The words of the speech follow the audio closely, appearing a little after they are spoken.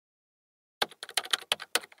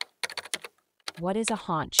What is a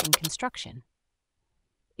haunch in construction?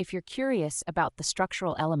 If you're curious about the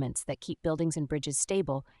structural elements that keep buildings and bridges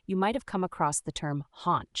stable, you might have come across the term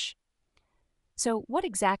haunch. So, what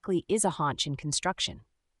exactly is a haunch in construction?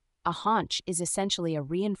 A haunch is essentially a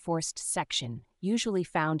reinforced section, usually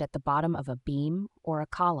found at the bottom of a beam or a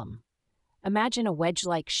column. Imagine a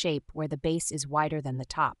wedge-like shape where the base is wider than the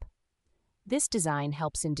top. This design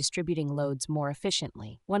helps in distributing loads more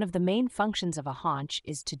efficiently. One of the main functions of a haunch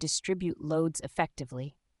is to distribute loads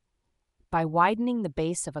effectively. By widening the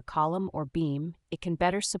base of a column or beam, it can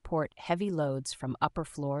better support heavy loads from upper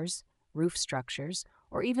floors, roof structures,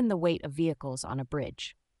 or even the weight of vehicles on a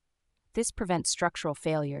bridge. This prevents structural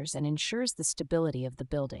failures and ensures the stability of the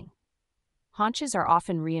building. Haunches are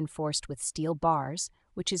often reinforced with steel bars,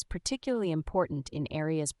 which is particularly important in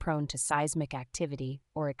areas prone to seismic activity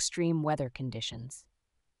or extreme weather conditions.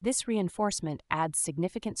 This reinforcement adds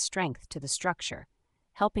significant strength to the structure,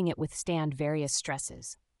 helping it withstand various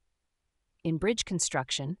stresses. In bridge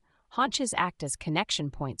construction, haunches act as connection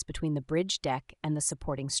points between the bridge deck and the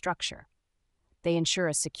supporting structure. They ensure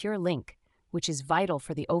a secure link, which is vital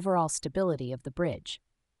for the overall stability of the bridge.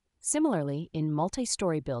 Similarly, in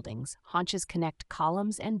multi-story buildings, haunches connect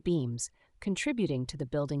columns and beams, contributing to the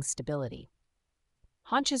building's stability.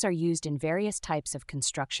 Haunches are used in various types of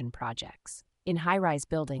construction projects. In high-rise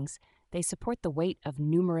buildings, they support the weight of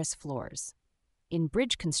numerous floors. In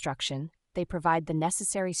bridge construction, they provide the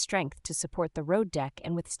necessary strength to support the road deck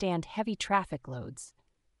and withstand heavy traffic loads.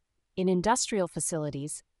 In industrial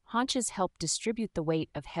facilities, haunches help distribute the weight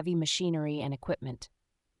of heavy machinery and equipment.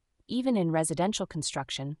 Even in residential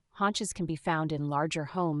construction, haunches can be found in larger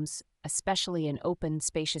homes, especially in open,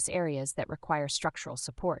 spacious areas that require structural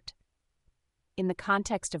support. In the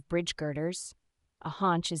context of bridge girders, a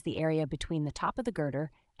haunch is the area between the top of the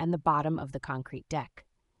girder and the bottom of the concrete deck.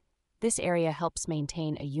 This area helps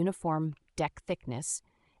maintain a uniform deck thickness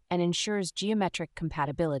and ensures geometric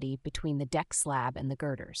compatibility between the deck slab and the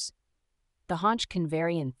girders. The haunch can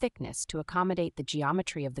vary in thickness to accommodate the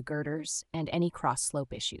geometry of the girders and any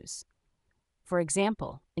cross-slope issues. For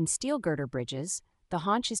example, in steel girder bridges, the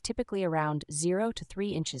haunch is typically around 0 to 3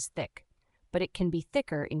 inches thick, but it can be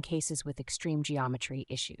thicker in cases with extreme geometry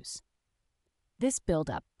issues. This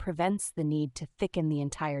buildup prevents the need to thicken the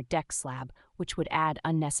entire deck slab, which would add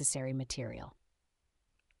unnecessary material.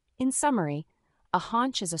 In summary, a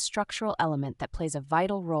haunch is a structural element that plays a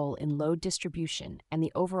vital role in load distribution and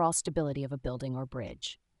the overall stability of a building or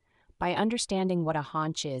bridge. By understanding what a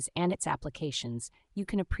haunch is and its applications, you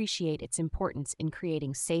can appreciate its importance in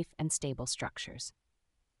creating safe and stable structures.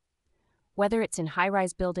 Whether it's in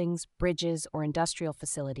high-rise buildings, bridges, or industrial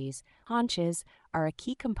facilities, haunches are a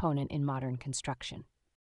key component in modern construction.